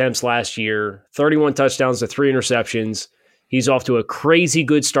 pass attempts last year, 31 touchdowns to 3 interceptions. He's off to a crazy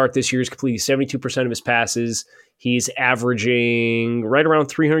good start this year. He's completing 72% of his passes. He's averaging right around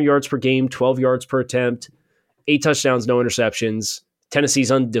 300 yards per game, 12 yards per attempt, 8 touchdowns, no interceptions.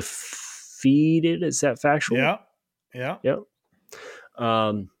 Tennessee's undefeated. Is that factual? Yeah.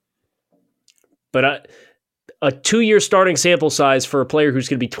 But a 2-year starting sample size for a player who's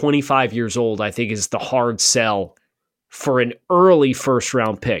going to be 25 years old, I think, is the hard sell for an early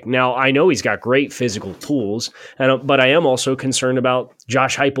first-round pick. Now, I know he's got great physical tools, but I am also concerned about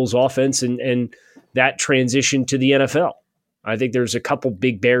Josh Heupel's offense and that transition to the NFL. I think there's a couple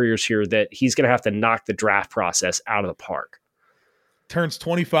big barriers here that he's going to have to knock the draft process out of the park. Turns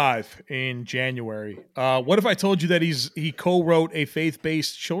 25 in January. What if I told you that he co-wrote a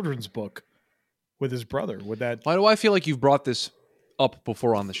faith-based children's book with his brother? Would that? Why do I feel like you've brought this up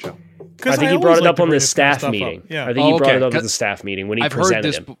before on the show? I think he brought it up on the staff meeting. Yeah. I think he brought it up at the staff meeting when he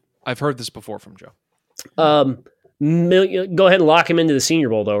presented him. I've heard this before from Joe. Go ahead and lock him into the Senior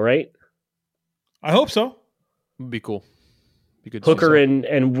Bowl, though, right? I hope so. Would be cool. Be good. Hooker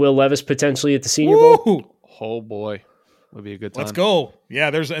and Will Levis potentially at the Senior Bowl. Oh boy. Would be a good time. Let's go.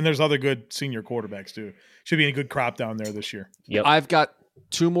 Yeah, there's other good senior quarterbacks too. Should be a good crop down there this year. Yep. I've got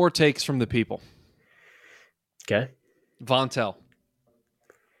 2 more takes from the people. Okay. Vontel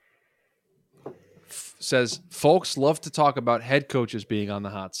says, folks love to talk about head coaches being on the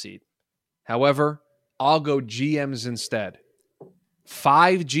hot seat. However, I'll go GMs instead.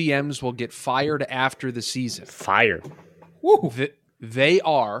 5 GMs will get fired after the season. Fired. Woo. They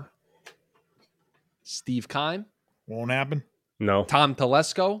are Steve Keim. Won't happen. No. Tom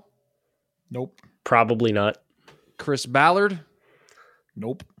Telesco. Nope. Probably not. Chris Ballard.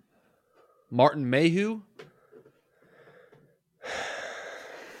 Nope. Martin Mayhew.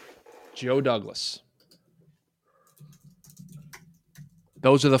 Joe Douglas.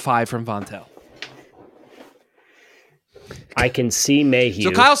 Those are the 5 from Vontel. I can see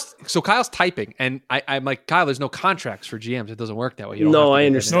Mayhew. So Kyle's typing, and I'm like, Kyle, there's no contracts for GMs. It doesn't work that way. No, I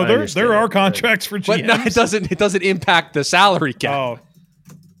understand. No, there are contracts for GMs. But no, it doesn't impact the salary cap. Oh.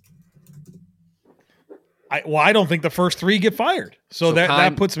 I don't think the first 3 get fired. So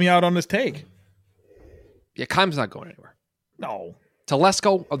that puts me out on this take. Yeah, Keim's not going anywhere. No.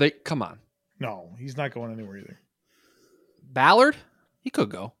 Telesco, come on. No, he's not going anywhere either. Ballard, he could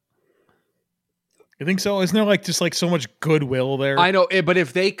go. You think so? Isn't there just so much goodwill there? I know, but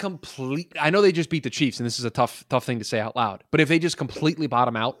if they I know they just beat the Chiefs, and this is a tough thing to say out loud. But if they just completely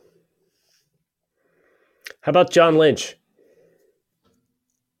bottom out, How about John Lynch?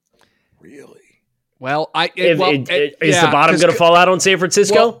 Really? Well, Is the bottom going to fall out on San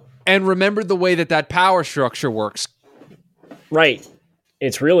Francisco? Well, and remember the way that power structure works. Right.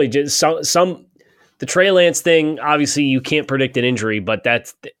 It's really just the Trey Lance thing. Obviously, you can't predict an injury, but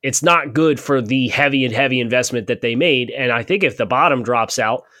it's not good for the heavy investment that they made. And I think if the bottom drops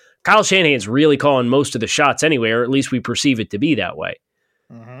out, Kyle Shanahan's really calling most of the shots anyway, or at least we perceive it to be that way.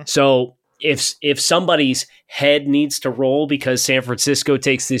 Mm-hmm. So if somebody's head needs to roll because San Francisco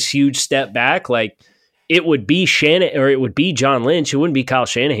takes this huge step back, like it would be it would be John Lynch. It wouldn't be Kyle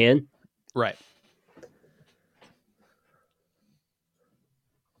Shanahan. Right.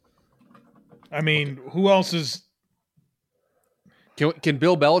 I mean, who else is? Can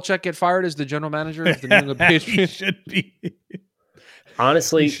Bill Belichick get fired as the general manager of the New England Patriots? He should be.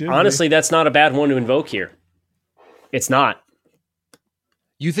 Honestly, that's not a bad one to invoke here. It's not.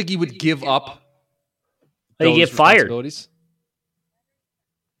 You think he would give up? He get fired.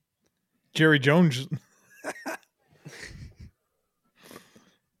 Jerry Jones.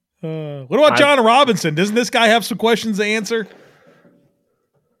 What about John Robinson? Doesn't this guy have some questions to answer?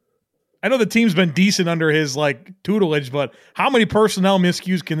 I know the team's been decent under his tutelage, but how many personnel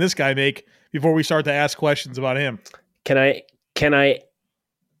miscues can this guy make before we start to ask questions about him? Can I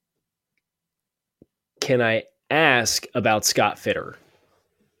ask about Scott Fitter?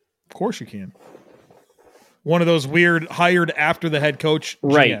 Of course you can. One of those weird hired after the head coach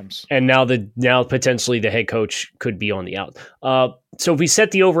GMs. Right. And now potentially the head coach could be on the out. So if we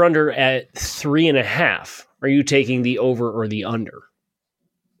set the over under at 3.5, are you taking the over or the under?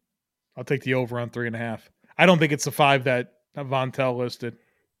 I'll take the over on 3.5. I don't think it's the 5 that Von Tell listed.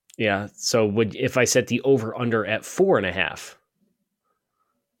 Yeah. So if I set the over under at 4.5?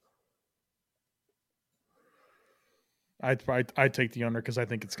 I'd take the under because I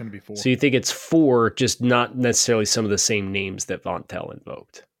think it's going to be 4. So you think it's 4, just not necessarily some of the same names that Von Tell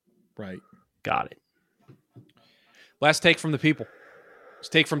invoked. Right. Got it. Last take from the people. Let's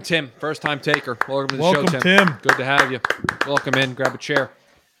take from Tim, first time taker. Welcome to the show, Tim. Good to have you. Welcome in. Grab a chair.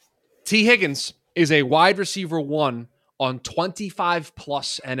 T. Higgins is a wide receiver 1 on 25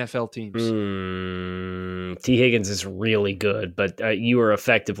 plus NFL teams. T. Higgins is really good, but you are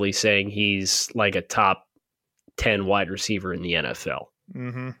effectively saying he's like a top 10 wide receiver in the NFL.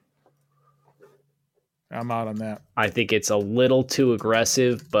 Mm-hmm. I'm out on that. I think it's a little too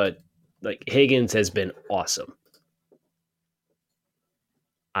aggressive, but Higgins has been awesome.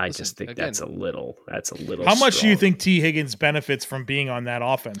 I just think that's a little. How much do you think T. Higgins benefits from being on that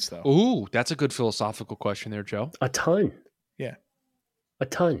offense, though? Ooh, that's a good philosophical question there, Joe. A ton. Yeah. A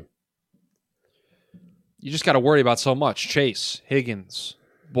ton. You just got to worry about so much. Chase, Higgins,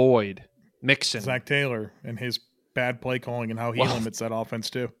 Boyd, Mixon. Zach Taylor and his bad play calling and how he limits that offense,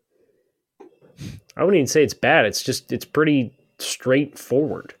 too. I wouldn't even say it's bad. It's pretty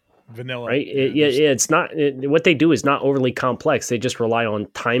straightforward. Vanilla. Right? It's not. What they do is not overly complex. They just rely on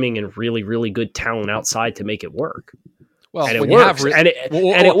timing and really, really good talent outside to make it work. Well, and it works.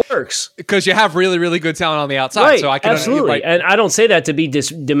 It works. Because you have really, really good talent on the outside. Right, so I can absolutely. Right. And I don't say that to be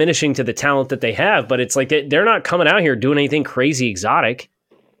diminishing to the talent that they have, but it's like they're not coming out here doing anything crazy exotic.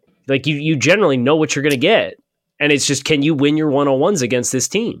 Like you generally know what you're going to get. And it's just, can you win your one-on-ones against this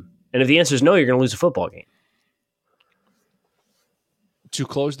team? And if the answer is no, you're going to lose a football game. To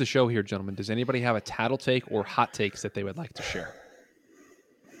close the show here, gentlemen, does anybody have a tattle take or hot takes that they would like to share?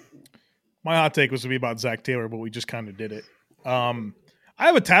 My hot take was to be about Zach Taylor, but we just kind of did it. I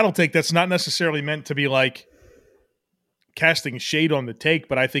have a tattle take that's not necessarily meant to be casting shade on the take,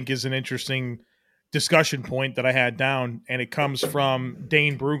 but I think is an interesting discussion point that I had down, and it comes from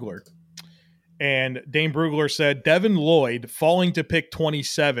Dane Brugler. And Dane Brugler said, Devin Lloyd falling to pick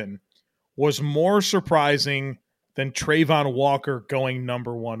 27 was more surprising than Trayvon Walker going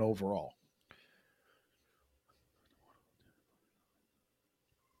number 1 overall.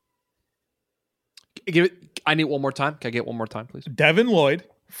 I need one more time. Can I get one more time, please? Devin Lloyd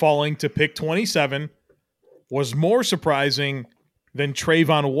falling to pick 27 was more surprising than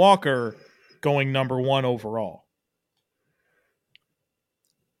Trayvon Walker going number 1 overall.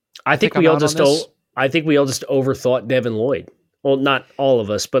 I think we all just overthought Devin Lloyd. Well, not all of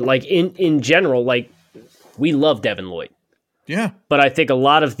us, but in general, we love Devin Lloyd. Yeah. But I think a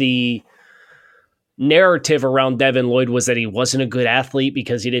lot of the narrative around Devin Lloyd was that he wasn't a good athlete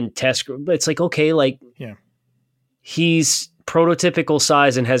because he didn't test. But it's he's prototypical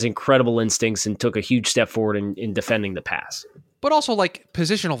size and has incredible instincts and took a huge step forward in defending the pass. But also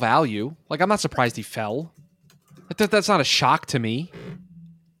positional value. I'm not surprised he fell. That's not a shock to me.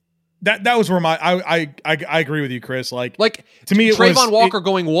 that was where I agree with you, Chris. Like to me, Trayvon Walker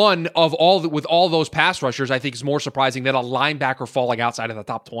going one of with all those pass rushers, I think is more surprising than a linebacker falling outside of the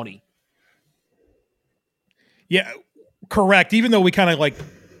top 20. Yeah, correct. Even though we kind of like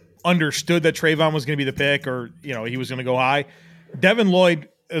understood that Trayvon was going to be the pick, or he was going to go high, Devin Lloyd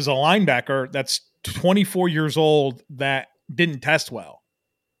is a linebacker that's 24 years old that didn't test well.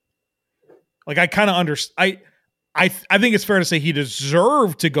 Like I kind of understand. I think it's fair to say he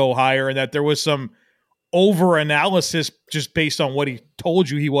deserved to go higher, and that there was some over analysis just based on what he told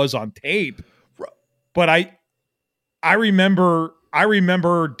you he was on tape. But I remember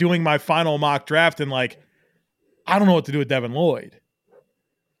doing my final mock draft and like, I don't know what to do with Devin Lloyd.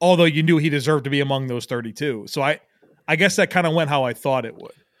 Although you knew he deserved to be among those 32. So I guess that kind of went how I thought it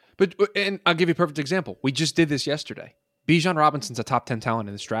would. And I'll give you a perfect example. We just did this yesterday. Bijan Robinson's a top 10 talent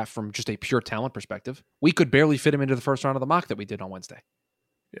in this draft from just a pure talent perspective. We could barely fit him into the first round of the mock that we did on Wednesday.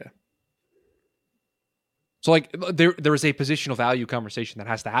 Yeah. So like there is a positional value conversation that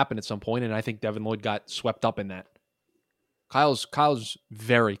has to happen at some point, and I think Devin Lloyd got swept up in that. Kyle's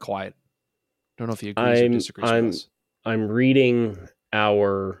very quiet. Don't know if he agrees or disagrees with us. I'm reading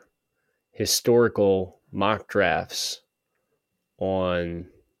our historical mock drafts on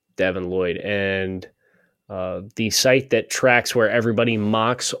Devin Lloyd, and the site that tracks where everybody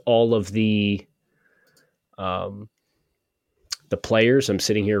mocks all of the players. I'm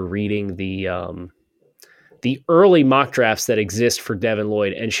sitting here reading the early mock drafts that exist for Devin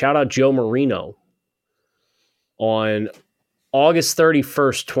Lloyd, and shout out Joe Marino on August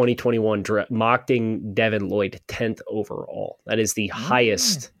 31st, 2021, mocking Devin Lloyd 10th overall. That is the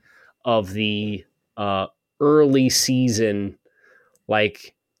highest of the early season,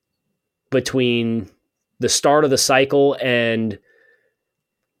 like between the start of the cycle and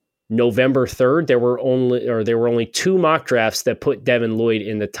November 3rd, there were only two mock drafts that put Devin Lloyd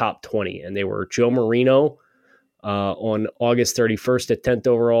in the top 20, and they were Joe Marino on August 31st at 10th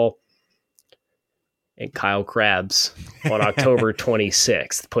overall, and Kyle Krabs on October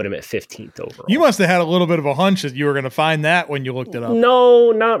 26th put him at 15th overall. You must have had a little bit of a hunch that you were going to find that when you looked it up.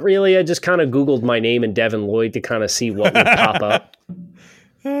 No, not really. I just kind of Googled my name and Devin Lloyd to kind of see what would pop up.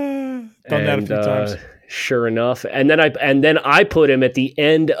 Done that a few times. Sure enough. And then I put him at the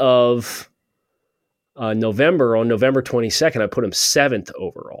end of November, on November 22nd, I put him 7th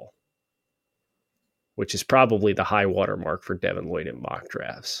overall, which is probably the high water mark for Devin Lloyd in mock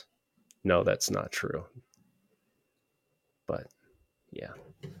drafts. No, that's not true. But yeah.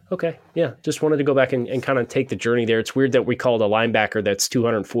 Okay. Yeah. Just wanted to go back and kind of take the journey there. It's weird that we called a linebacker that's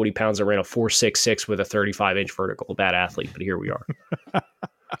 240 pounds that ran a 4.66 with a 35-inch vertical a bad athlete, but here we are.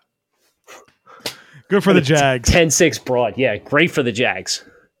 Good for the Jags. 10-6 broad. Yeah, great for the Jags.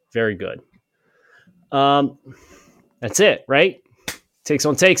 Very good. That's it, right? Takes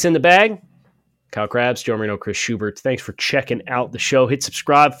on takes in the bag. Kyle Krabs, Joe Marino, Chris Schubert. Thanks for checking out the show. Hit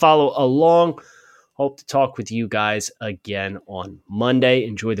subscribe, follow along. Hope to talk with you guys again on Monday.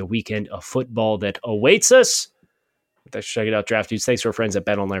 Enjoy the weekend of football that awaits us. Thanks for checking out Draft Dudes. Thanks to our friends at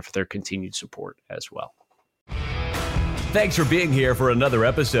BetOnline for their continued support as well. Thanks for being here for another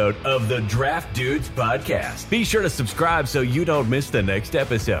episode of the Draft Dudes podcast. Be sure to subscribe so you don't miss the next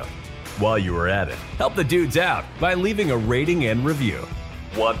episode. While you are at it, help the dudes out by leaving a rating and review.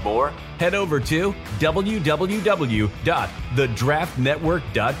 Want more? Head over to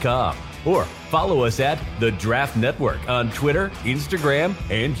www.thedraftnetwork.com or follow us at The Draft Network on Twitter, Instagram,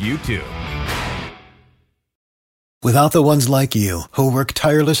 and YouTube. Without the ones like you, who work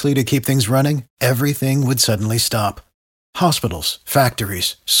tirelessly to keep things running, everything would suddenly stop. Hospitals,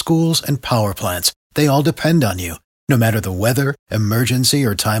 factories, schools, and power plants, they all depend on you. No matter the weather, emergency,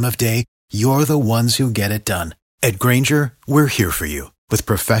 or time of day, you're the ones who get it done. At Grainger, we're here for you with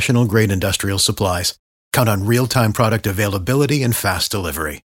professional-grade industrial supplies. Count on real-time product availability and fast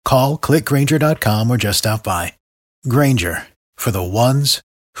delivery. Call, clickgrainger.com, or just stop by. Grainger, for the ones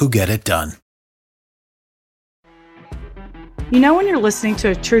who get it done. You know when you're listening to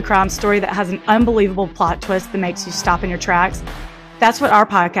a true crime story that has an unbelievable plot twist that makes you stop in your tracks? That's what our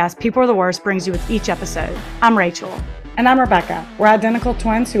podcast, People Are the Worst, brings you with each episode. I'm Rachel. And I'm Rebecca. We're identical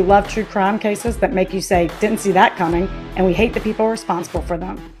twins who love true crime cases that make you say, didn't see that coming, and we hate the people responsible for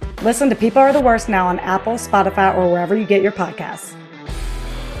them. Listen to People Are the Worst now on Apple, Spotify, or wherever you get your podcasts.